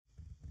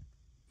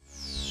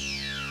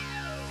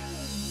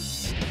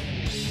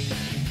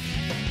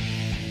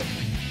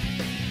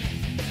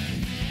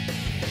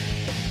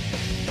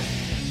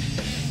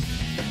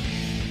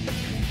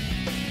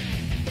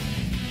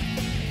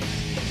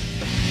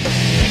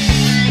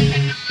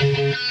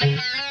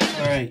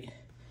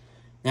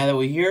Now that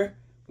we're here,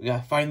 we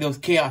gotta find those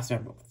Chaos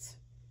Emeralds.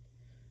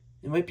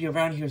 They might be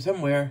around here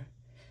somewhere.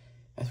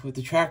 That's what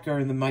the tracker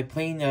in my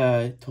plane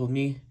told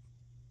me.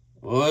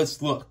 Well,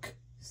 let's look,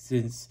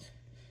 since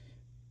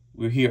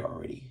we're here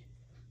already.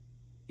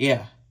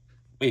 Yeah.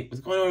 Wait,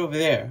 what's going on over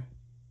there?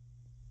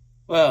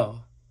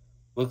 Well,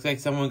 looks like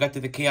someone got to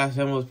the Chaos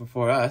Emeralds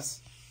before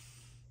us.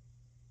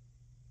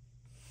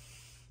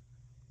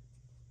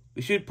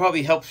 We should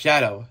probably help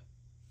Shadow.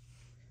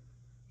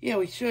 Yeah,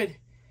 we should.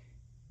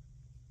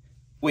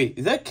 Wait,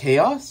 is that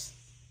Chaos?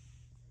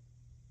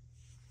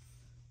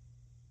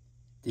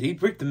 Did he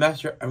break the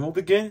Master Emerald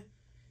again?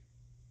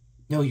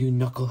 No, you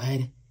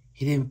knucklehead.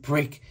 He didn't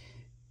break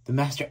the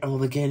Master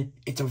Emerald again.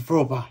 It's a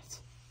robot.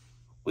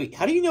 Wait,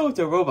 how do you know it's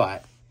a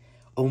robot?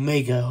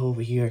 Omega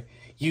over here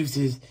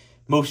uses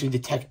motion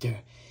detector.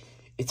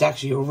 It's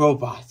actually a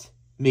robot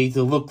made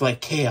to look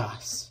like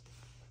Chaos.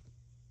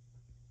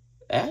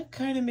 That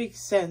kind of makes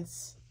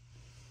sense.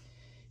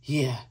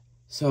 Yeah,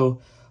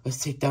 so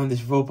let's take down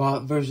this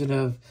robot version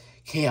of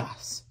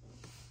Chaos.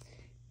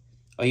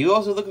 Are you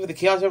also looking for the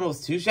Chaos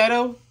Emeralds too,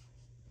 Shadow?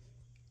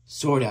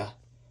 Sorta.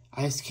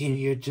 I just came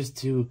here just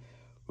to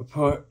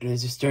report a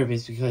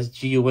disturbance because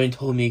GUN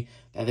told me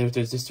that there was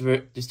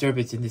a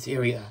disturbance in this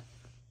area.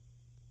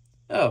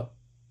 Oh,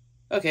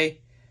 okay.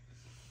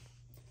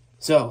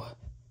 So,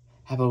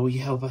 how about we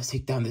help us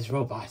take down this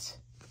robot?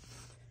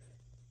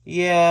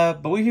 Yeah,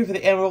 but we're here for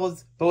the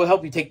emeralds, but we'll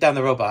help you take down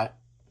the robot.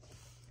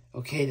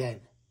 Okay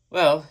then.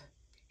 Well,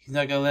 he's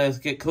not gonna let us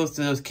get close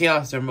to those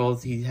Chaos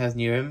Emeralds he has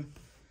near him.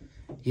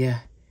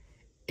 Yeah,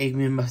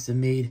 Eggman must have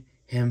made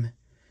him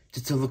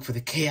just to look for the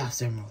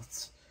Chaos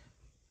Emeralds.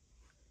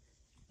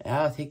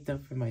 I'll take them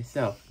for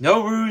myself.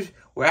 No, Rouge,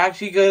 I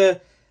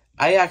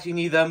actually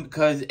need them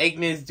because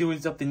Eggman is doing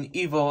something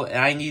evil and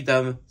I need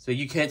them, so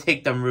you can't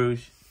take them,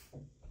 Rouge.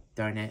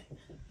 Darn it.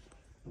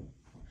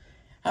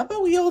 How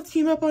about we all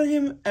team up on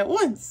him at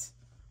once?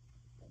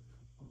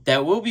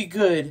 That will be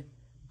good,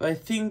 but I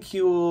think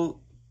he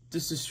will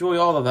just destroy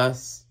all of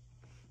us.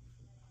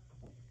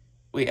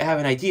 Wait, I have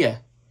an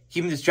idea.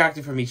 Keep him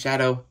distracted from me,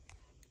 Shadow.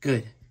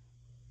 Good.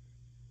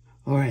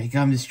 Alright,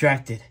 got him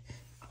distracted.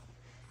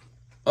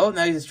 Oh,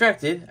 now he's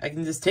distracted. I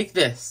can just take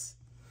this.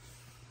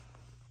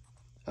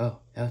 Oh,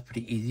 that was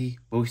pretty easy.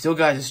 But we still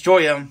gotta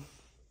destroy him.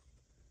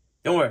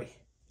 Don't worry.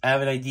 I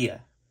have an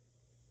idea.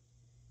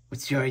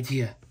 What's your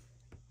idea?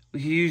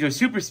 We can use our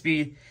super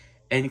speed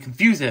and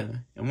confuse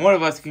him. And one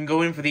of us can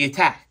go in for the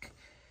attack.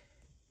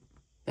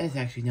 That's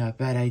actually not a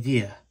bad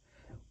idea.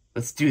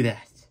 Let's do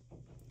that.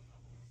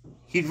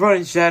 He's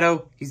running,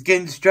 Shadow. He's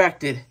getting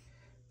distracted.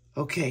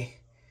 Okay.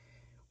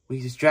 When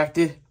he's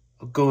distracted,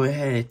 I'll go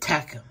ahead and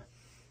attack him.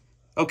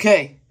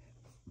 Okay.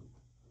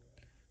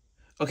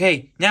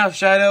 Okay, now,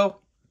 Shadow.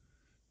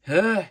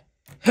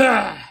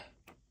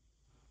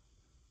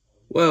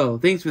 Well,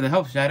 thanks for the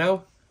help,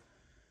 Shadow.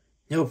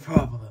 No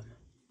problem.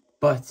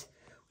 But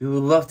we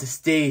would love to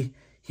stay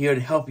here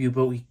to help you,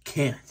 but we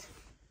can't.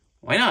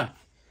 Why not?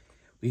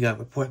 We gotta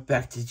report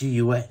back to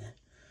GUN.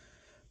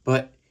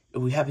 But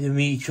if we happen to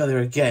meet each other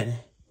again,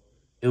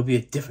 it'll be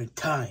a different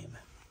time.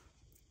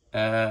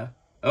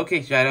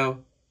 Okay,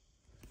 Shadow.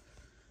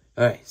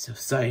 Alright, so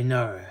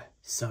sayonara,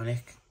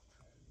 Sonic.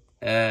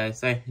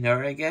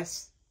 Sayonara, I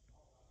guess?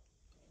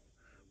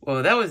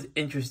 Well, that was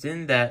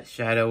interesting that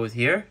Shadow was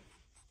here.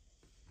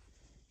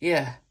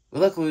 Yeah,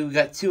 but luckily we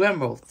got 2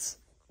 emeralds.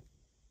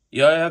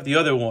 Yeah, I have the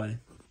other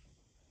one.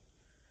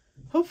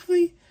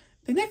 Hopefully,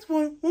 the next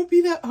one won't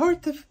be that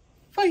hard to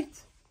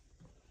fight.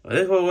 Well,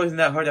 this one wasn't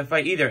that hard to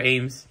fight either,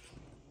 Ames.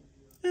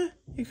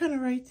 You're kind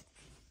of right.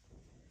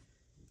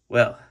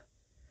 Well,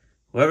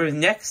 whoever's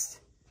next,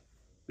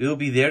 we'll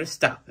be there to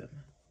stop him.